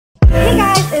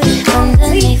life is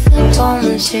underneath the palm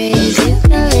trees. You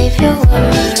can leave your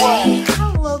worries.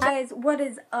 Hello guys, what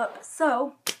is up?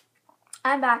 So,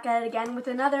 I'm back at it again with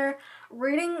another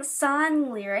reading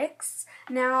song lyrics.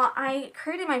 Now, I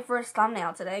created my first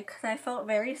thumbnail today because I felt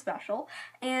very special.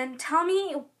 And tell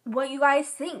me what you guys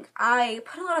think. I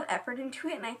put a lot of effort into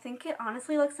it and I think it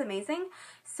honestly looks amazing.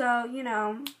 So, you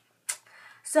know.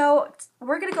 So,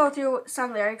 we're going to go through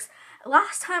song lyrics.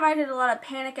 Last time I did a lot of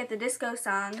Panic at the Disco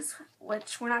songs,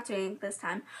 which we're not doing this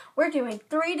time. We're doing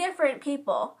 3 different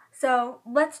people. So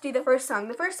let's do the first song.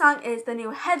 The first song is the new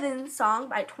Heathens song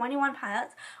by 21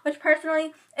 Pilots, which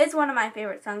personally is one of my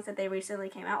favorite songs that they recently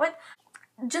came out with.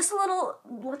 Just a little,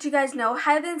 let you guys know,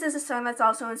 Heathens is a song that's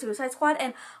also in Suicide Squad,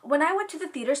 and when I went to the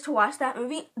theaters to watch that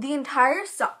movie, the entire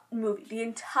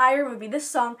movie, this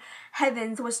song,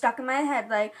 Heathens, was stuck in my head,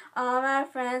 like, all my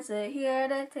friends are here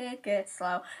to take it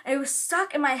slow. And it was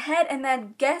stuck in my head, and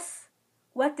then guess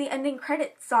what the ending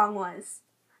credits song was?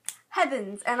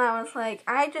 Heathens. And I was like,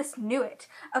 I just knew it.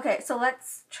 Okay, so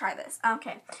let's try this.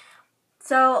 Okay,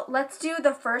 so let's do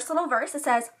the first little verse. It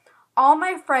says, all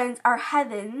my friends are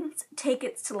heathens, take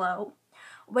it slow.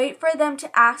 Wait for them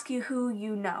to ask you who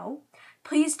you know.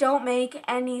 Please don't make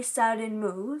any sudden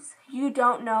moves. You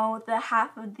don't know the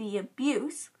half of the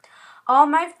abuse. All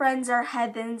my friends are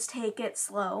heathens, take it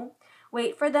slow.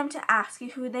 Wait for them to ask you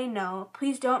who they know.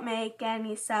 Please don't make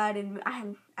any sudden moves.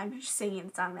 I'm just singing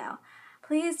the song now.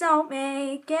 Please don't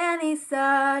make any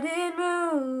sudden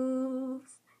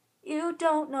moves. You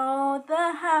don't know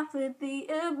the half of the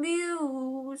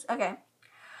abuse. Okay.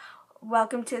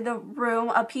 Welcome to the room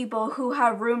of people who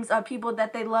have rooms of people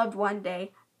that they loved one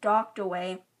day docked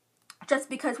away.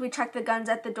 Just because we check the guns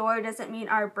at the door doesn't mean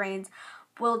our brains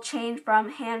will change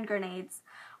from hand grenades.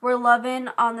 We're loving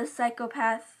on the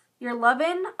psychopath. You're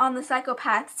loving on the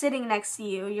psychopath sitting next to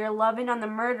you. You're loving on the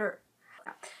murderer.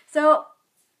 So,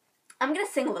 I'm going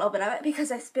to sing a little bit of it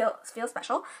because I feel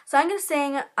special. So I'm going to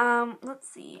sing, let's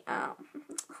see.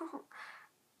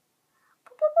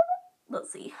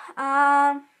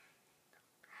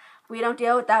 We don't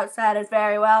deal with outsiders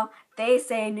very well. They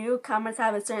say newcomers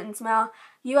have a certain smell.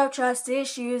 You have trust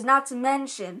issues, not to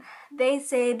mention. They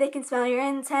say they can smell your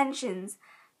intentions.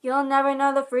 You'll never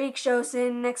know the freak show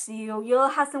sitting next to you. You'll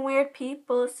have some weird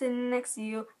people sitting next to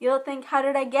you. You'll think, how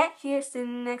did I get here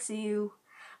sitting next to you?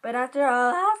 But after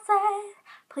all I said,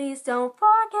 please don't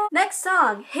forget. Next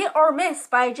song, Hit or Miss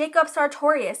by Jacob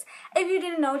Sartorius. If you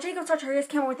didn't know, Jacob Sartorius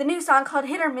came up with a new song called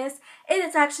Hit or Miss. It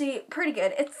is actually pretty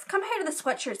good. It's compared to the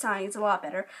Sweatshirt song, it's a lot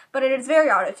better. But it is very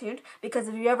auto-tuned because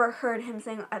if you ever heard him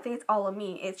sing, I think it's All of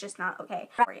Me, it's just not okay.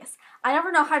 I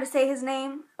never know how to say his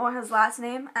name or his last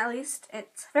name, at least.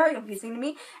 It's very confusing to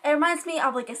me. It reminds me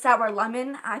of like a sour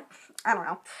lemon. I don't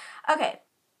know. Okay.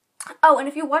 Oh, and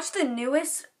if you watch the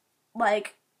newest,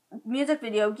 like, music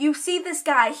video, you see this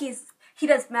guy, he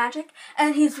does magic,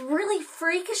 and he's really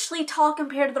freakishly tall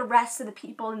compared to the rest of the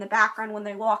people in the background when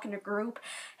they walk in a group.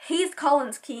 He's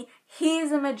Collins Key. He's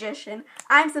a magician.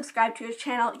 I'm subscribed to his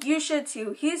channel. You should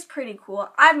too. He's pretty cool.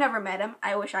 I've never met him.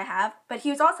 I wish I have. But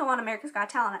he was also on America's Got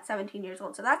Talent at 17 years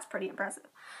old, so that's pretty impressive.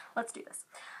 Let's do this.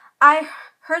 I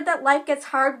heard that life gets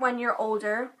hard when you're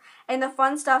older, and the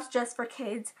fun stuff's just for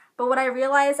kids. But what I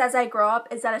realized as I grow up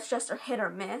is that it's just a hit or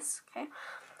miss, okay?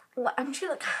 I'm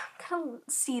trying to kind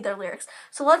of see their lyrics.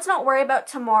 So let's not worry about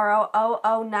tomorrow.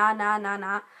 Oh, nah, nah, nah,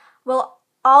 nah. Well,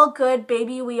 all good,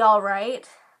 baby, we all right.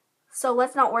 So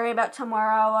let's not worry about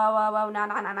tomorrow. Oh, nah,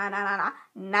 nah, nah, nah, nah, nah,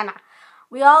 nah, nah.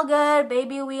 We all good,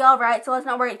 baby, we all right. So let's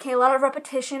not worry. Okay, a lot of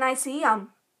repetition I see.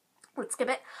 Let's skip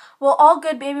it. Well, all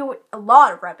good, baby, a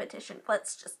lot of repetition.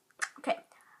 Let's just, okay.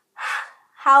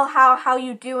 How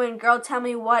you doing, girl? Tell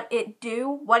me what it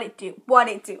do. Like,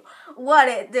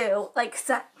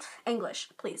 English,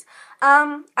 please.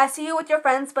 I see you with your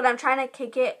friends, but I'm trying to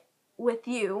kick it with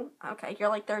you. Okay, you're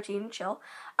like 13, chill.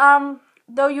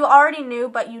 Though you already knew,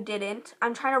 but you didn't.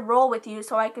 I'm trying to roll with you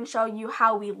so I can show you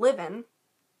how we livin'.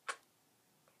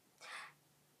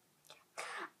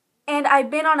 And I've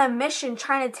been on a mission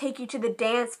trying to take you to the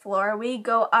dance floor. We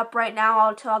go up right now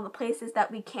all to all the places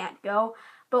that we can't go.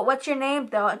 But what's your name,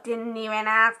 though? I didn't even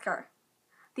ask her.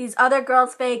 These other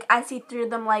girls fake. I see through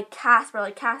them like Casper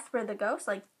the ghost.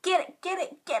 Like, get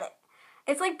it.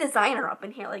 It's like designer up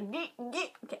in here. Like,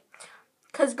 okay.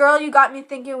 Because, girl, you got me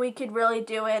thinking we could really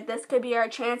do it. This could be our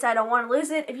chance. I don't want to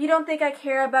lose it. If you don't think I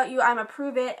care about you, I'ma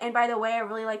prove it. And by the way, I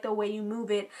really like the way you move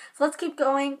it. So let's keep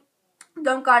going.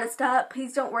 Don't gotta stop.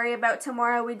 Please don't worry about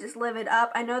tomorrow. We just live it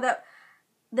up. I know that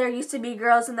there used to be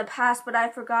girls in the past, but I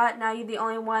forgot. Now you're the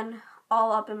only one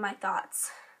all up in my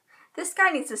thoughts. This guy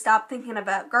needs to stop thinking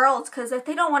about girls, because if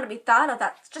they don't want to be thought of,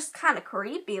 that's just kind of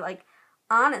creepy. Like,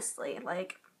 honestly,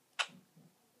 like,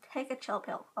 take a chill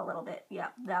pill a little bit. Yeah,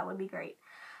 that would be great.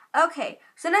 Okay,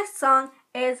 so next song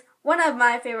is one of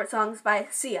my favorite songs by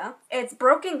Sia. It's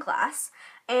Broken Glass,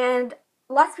 and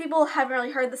lots of people haven't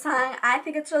really heard the song. I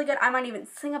think it's really good. I might even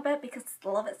sing a bit because I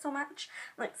love it so much.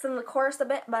 Like, sing the chorus a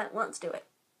bit, but let's do it.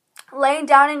 Laying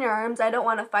down in your arms, I don't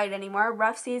want to fight anymore.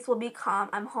 Rough seas will be calm.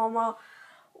 I'm home while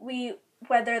we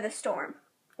weather the storm.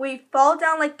 We fall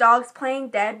down like dogs playing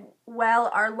dead.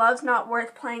 Well, our love's not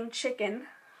worth playing chicken.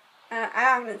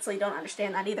 I honestly don't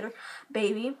understand that either,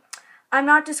 baby. I'm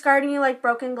not discarding you like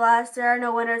broken glass. There are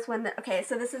no winners when the... Okay,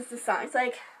 so this is the song. It's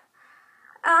like,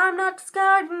 I'm not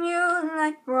discarding you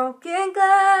like broken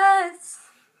glass.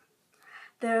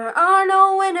 There are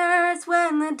no winners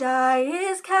when the die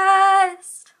is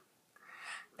cast.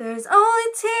 There's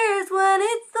only tears when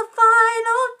it's the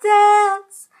final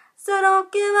dance. So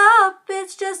don't give up,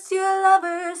 it's just your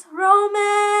lover's romance.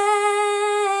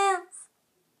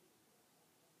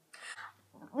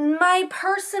 My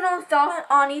personal thought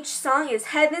on each song is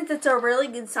Heavens. It's a really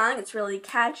good song. It's really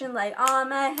catching, like, all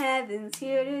my heavens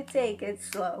here to take it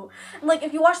slow. Like,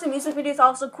 if you watch the music video, it's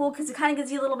also cool because it kind of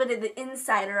gives you a little bit of the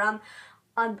insider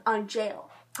on Jail.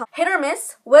 Hit or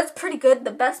Miss was pretty good.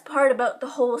 The best part about the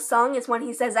whole song is when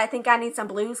he says, I think I need some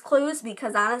Blues Clues,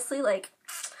 because honestly, like,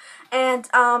 and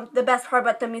the best part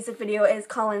about the music video is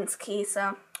Colin's key,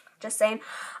 so just saying.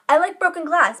 I like Broken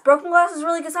Glass. Broken Glass is a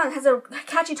really good song. It has a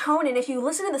catchy tone, and if you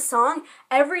listen to the song,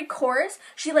 every chorus,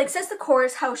 she like says the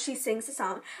chorus how she sings the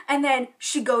song, and then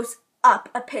she goes up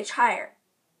a pitch higher.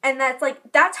 And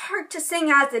that's hard to sing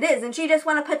as it is, and she just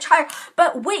went a pitch higher.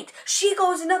 But wait, she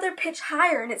goes another pitch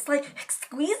higher, and it's like,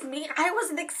 excuse me, I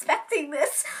wasn't expecting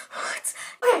this. What?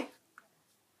 Okay.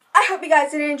 I hope you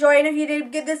guys did enjoy, and if you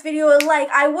did, give this video a like.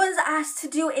 I was asked to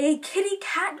do a kitty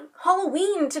cat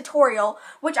Halloween tutorial,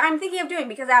 which I'm thinking of doing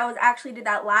because I actually did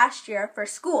that last year for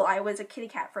school. I was a kitty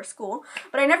cat for school,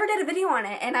 but I never did a video on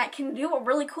it, and I can do a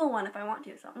really cool one if I want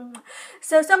to.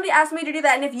 So somebody asked me to do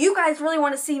that, and if you guys really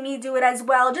want to see me do it as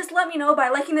well, just let me know by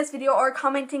liking this video or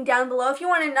commenting down below. If you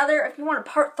want a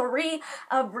part 3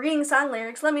 of reading song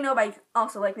lyrics, let me know by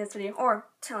also liking this video or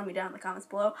telling me down in the comments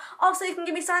below. Also, you can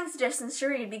give me song suggestions to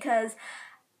read because,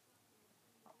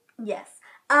 yes,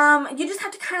 you just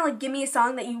have to kind of like give me a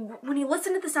song that when you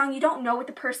listen to the song, you don't know what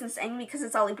the person's saying because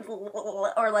it's all like,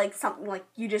 or like something like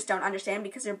you just don't understand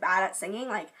because you're bad at singing.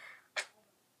 Like,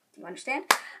 do you understand?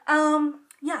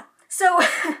 Yeah. So,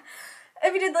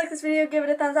 if you did like this video, give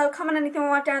it a thumbs up. Comment anything you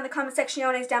want down in the comment section.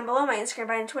 Your name's down below. My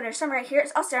Instagram, and Twitter, some right here.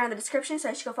 It's also down in the description, so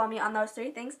you should go follow me on those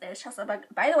 3 things. It is ChelseaBug.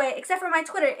 By the way, except for my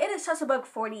Twitter, it is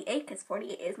ChelseaBug48, because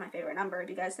 48 is my favorite number, if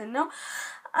you guys didn't know.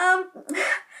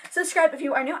 Subscribe if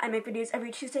you are new. I make videos every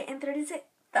Tuesday and Thursday.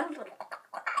 I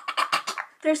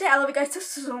love you guys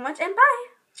so much, and bye!